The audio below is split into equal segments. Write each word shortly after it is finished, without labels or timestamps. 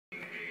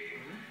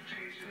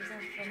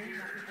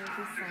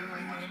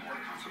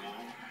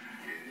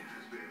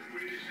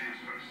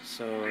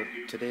So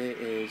today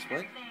is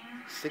what?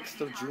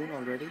 6th of June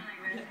already?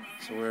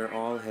 So we're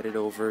all headed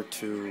over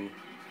to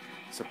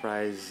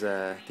surprise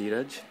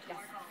Dheeraj.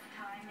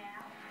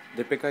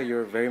 Deepika,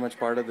 you're very much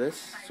part of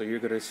this, so you're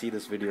going to see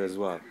this video as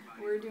well.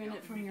 We're doing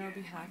it from your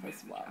behalf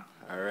as well.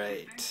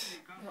 Alright.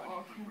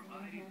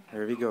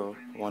 Here we go.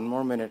 1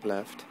 more minute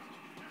left.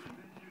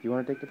 You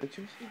want to take the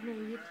pictures? No,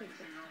 you take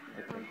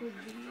it. Okay.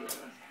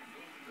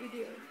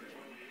 Video.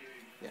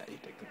 Yeah, you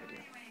take the video.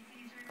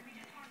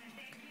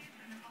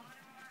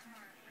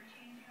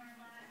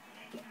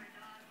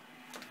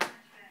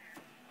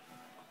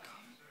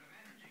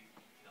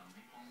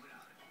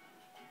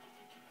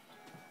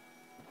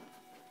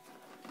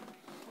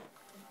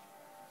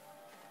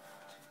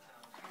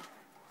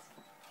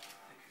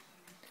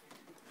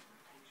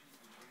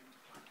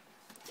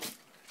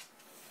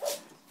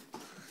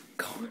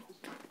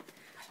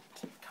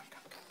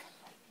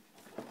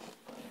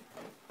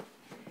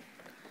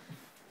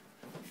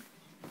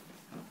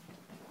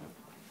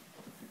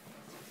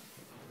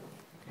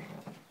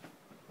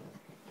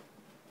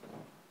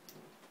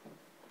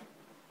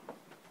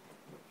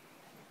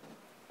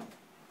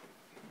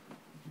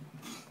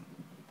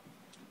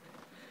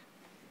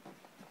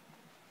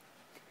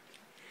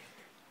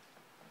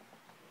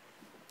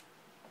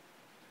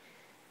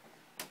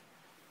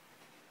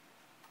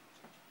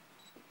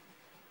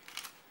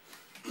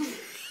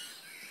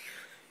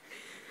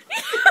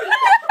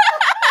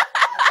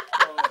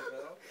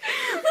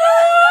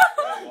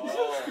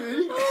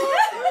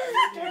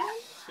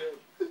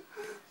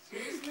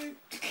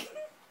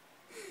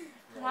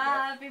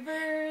 Happy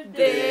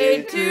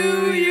birthday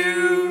to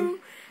you.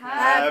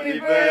 Happy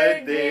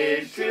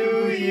birthday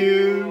to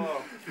you.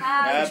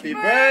 Happy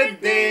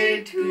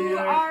birthday to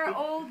our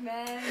old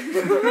man.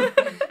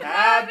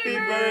 Happy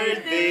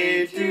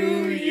birthday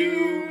to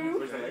you.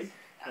 Where's the light?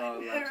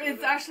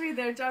 It's actually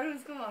there. Charu,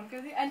 usko on kar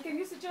diya. And can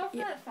you switch off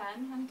that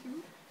fan, hun,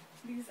 too?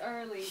 These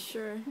are like...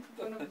 Sure.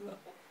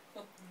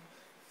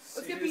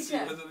 Uske piche.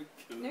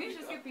 Nimeesh,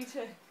 uske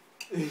piche.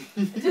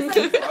 Just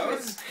like I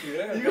was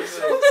scared.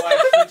 Why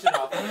switch it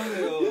off? Oh,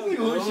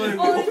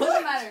 it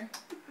doesn't matter.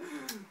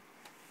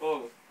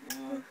 Oh.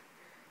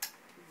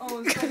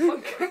 Oh,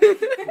 so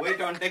Wait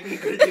on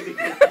technical You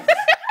guys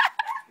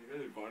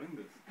recording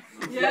this?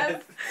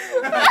 yes.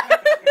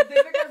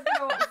 Deepika's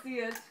gonna see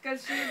it because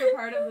she's a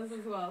part of this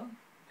as well.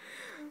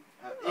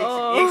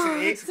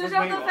 Switch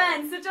off the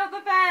fan. Switch off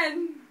the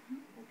fan.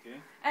 Okay.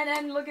 And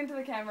then look into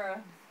the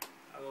camera.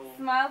 Hello.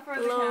 Smile for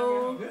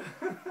Hello. the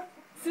camera.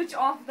 Switch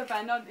off the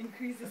fan, not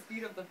increase the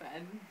speed of the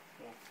fan.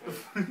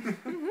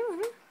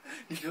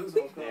 He feels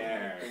so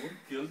there. Don't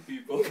kill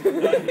people.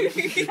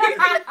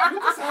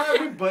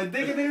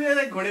 birthday के दिन में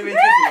ऐसे घोड़े बेच के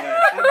सो रहा है.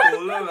 I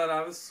told her that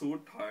I was so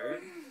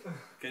tired.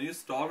 Can you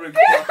stop recording?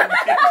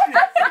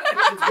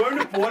 It's going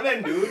to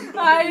Poland, dude.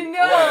 I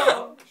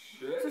know.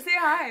 Shit. So say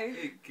hi.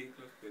 Hey, cake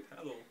looks good.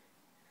 Hello.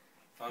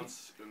 I'm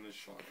in the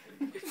shot.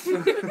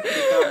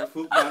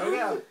 फूक मारोगे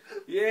आप?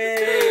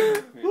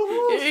 Yay!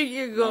 Here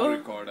you Now go.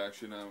 record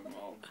actually. Now I'm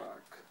all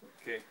back.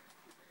 Okay.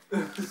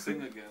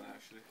 Sing again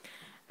actually.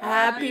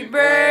 Happy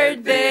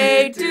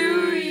birthday to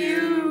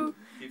you.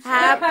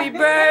 Happy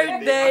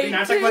birthday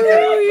to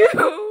you.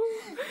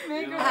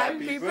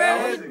 Happy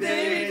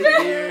birthday,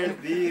 dear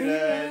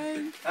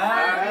Dheeraj.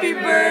 Happy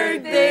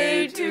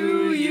birthday to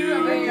you.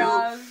 Oh my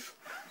gosh.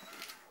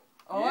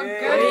 Oh, Yay.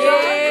 good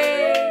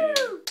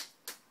job.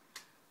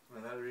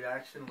 Man, that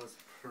reaction was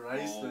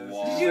priceless. Oh,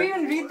 wow. Did you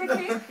even read the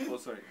cake? Oh,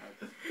 sorry.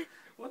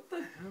 What the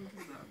hell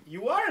is that?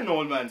 You are an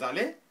old man,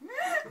 साले.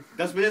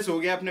 10 बजे सो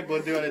गया अपने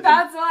birthday वाले दिन.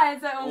 That's why I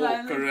said,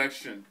 Oh,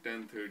 correction.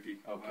 10:30.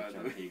 Okay,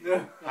 चलो ठीक है.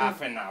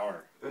 Half an hour.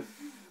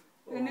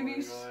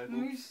 Nimeesh.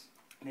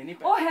 नहीं नहीं.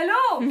 Oh,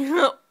 hello.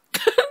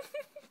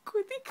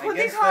 खुद I खुद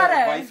ही guess खा रहा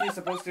है. wife is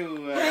supposed to.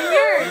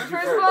 Here,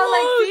 first of all,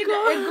 like, Oh, see,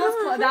 God. it goes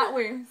that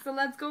way. So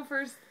let's go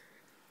first.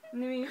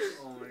 Nimeesh.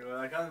 Oh my god,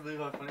 I can't believe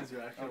how funny his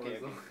reaction Okay,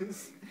 was.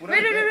 Wait.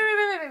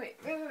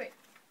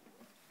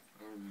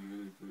 I'm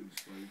really good.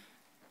 Sorry.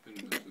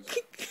 Didn't do this.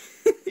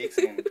 एक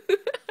second.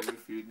 You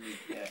feed me.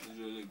 Yeah. It's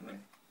really good.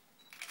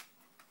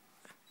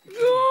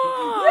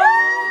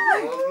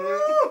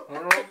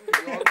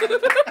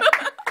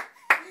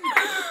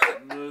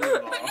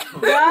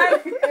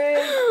 That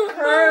is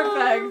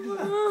perfect.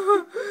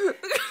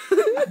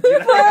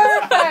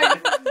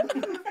 Perfect.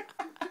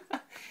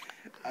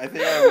 I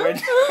think I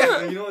went.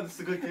 You know what? This is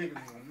a good cake.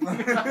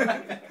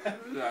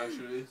 It's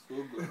actually so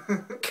good.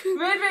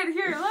 Wait,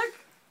 here, look.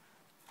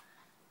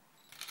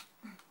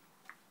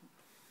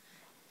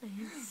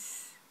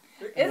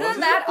 Isn't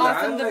that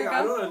awesome, Like,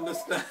 I Deepika? don't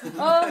understand.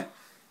 Oh,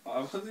 I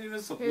wasn't even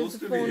Here's supposed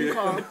the to be phone here.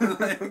 call.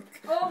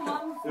 oh,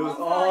 mom. It was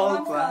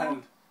all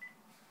planned.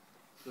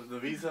 The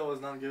visa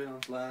was not given on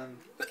plan.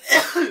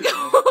 Excuse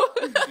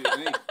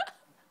me.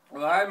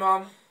 Well, hi,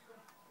 Mom.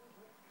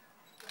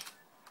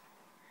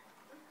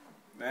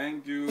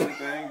 Thank you.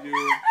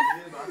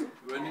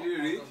 When did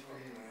you reach?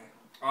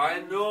 I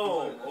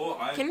know.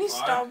 Oh, Can you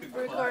stop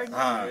recording?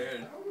 Ah.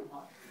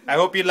 I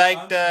hope you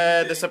liked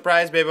the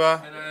surprise,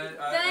 Beba.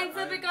 Thanks,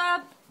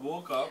 Deepika.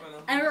 Woke up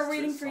And we're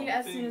waiting for you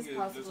as soon as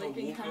possible. You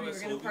can come. We're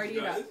gonna party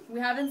it up. We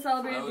haven't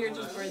celebrated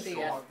Dheeraj's birthday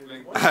yet.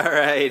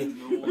 Alright.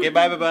 Okay,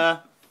 bye,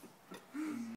 Beba.